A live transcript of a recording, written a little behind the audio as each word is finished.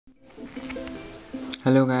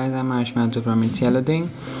Hello guys, I'm Ashmathu from Cyan,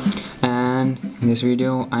 and in this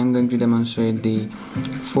video I'm going to demonstrate the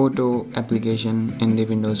photo application in the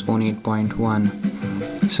Windows Phone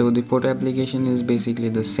 8.1. So the photo application is basically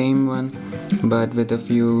the same one but with a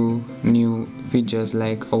few new features,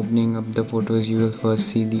 like opening up the photos. You will first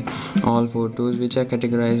see the all photos which are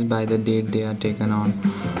categorized by the date they are taken on.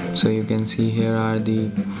 So you can see here are the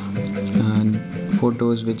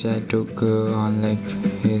photos which I took on, like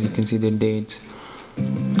here you can see the dates.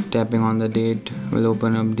 Tapping on the date will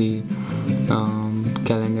open up the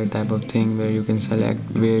calendar type of thing where you can select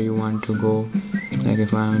where you want to go. Like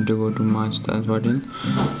if I want to go to March 14,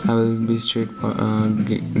 I will be straight for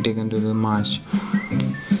taken to the March.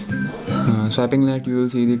 Swiping left, you will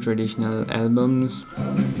see the traditional albums,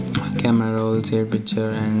 camera roll, share picture,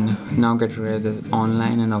 and now categorized as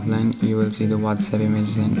online and offline. You will see the WhatsApp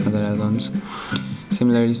images and other albums.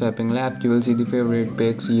 Similarly, swiping left, you will see the favorite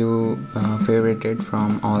pics you favorited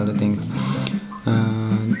from all the things.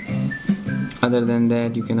 Other than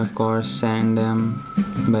that, you can of course send them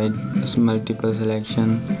by multiple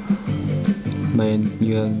selection. But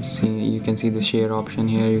you can see the share option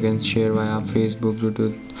here. You can share via Facebook,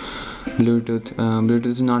 Bluetooth. Bluetooth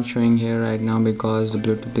is not showing here right now because the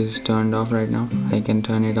Bluetooth is turned off right now. I can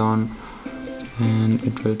turn it on and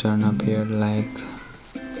it will turn up here like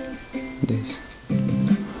this.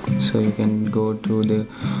 So you can go to the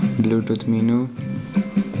Bluetooth menu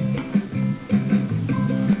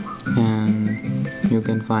and you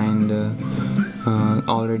can find the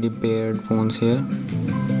already paired phones here.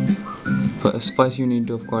 First you need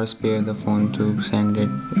to of course pair the phone to send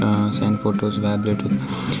photos via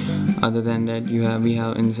Bluetooth. Other than that, we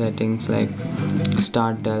have in settings like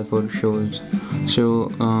start tell for shows. So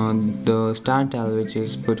the start tell, which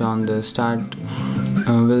is put on the start,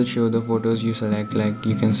 will show the photos you select. Like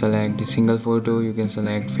you can select the single photo, you can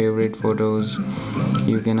select favorite photos,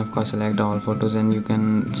 you can of course select all photos, and you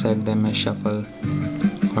can set them as shuffle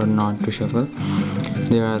or not to shuffle.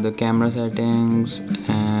 There are the camera settings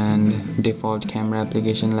and default camera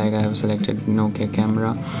application. Like I have selected Nokia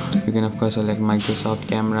camera. You can of course select Microsoft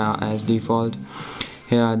camera as default.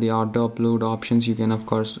 Here are the auto upload options. You can of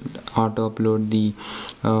course auto upload the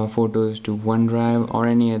photos to OneDrive or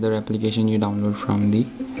any other application you download from the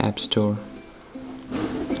App Store.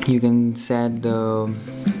 You can set the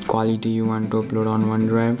quality you want to upload on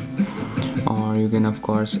OneDrive, or you can of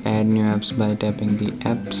course add new apps by tapping the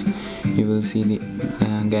apps. You will see the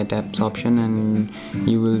get apps option and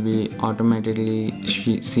you will be automatically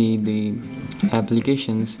see the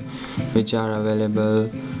applications which are available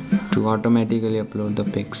to automatically upload the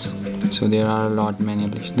pics. So there are many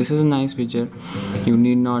applications. This is a nice feature. You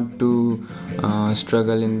need not to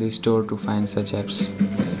struggle in the store to find such apps.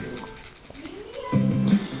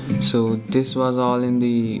 So this was all in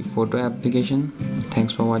the photo application.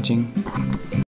 Thanks for watching.